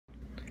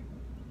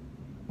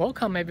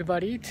Welcome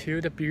everybody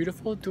to the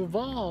beautiful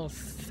Duval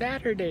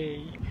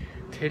Saturday.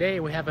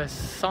 Today we have a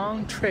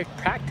song trick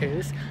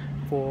practice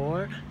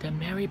for the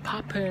Mary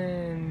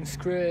Poppins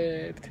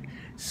script.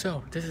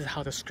 So this is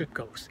how the script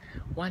goes.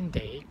 One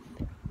day,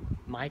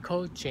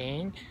 Michael,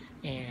 Jane,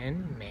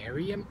 and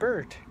Mary and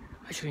Bert,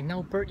 actually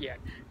no Bert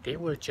yet, they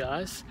were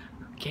just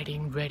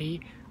getting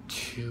ready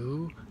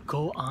to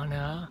go on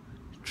a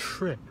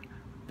trip.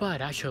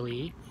 But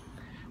actually,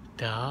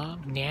 the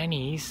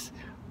nannies,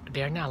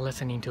 they're not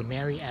listening to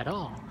Mary at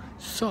all.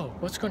 So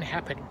what's going to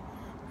happen?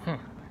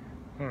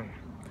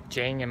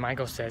 Jane and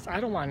Michael says, I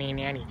don't want any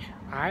nanny.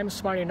 I'm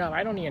smart enough.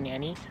 I don't need a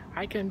nanny.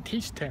 I can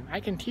teach them. I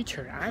can teach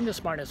her. I'm the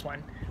smartest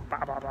one.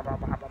 Bah, bah, bah, bah,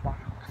 bah, bah,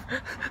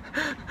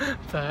 bah.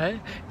 But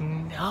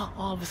now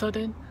all of a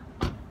sudden,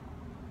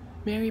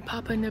 Mary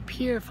Poppins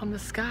appeared from the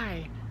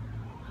sky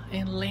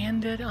and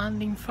landed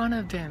in front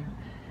of them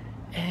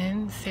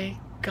and said,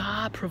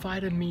 God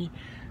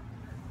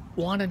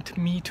wanted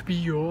me to be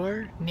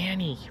your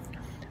nanny.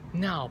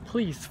 Now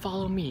please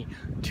follow me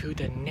to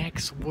the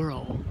next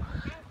world.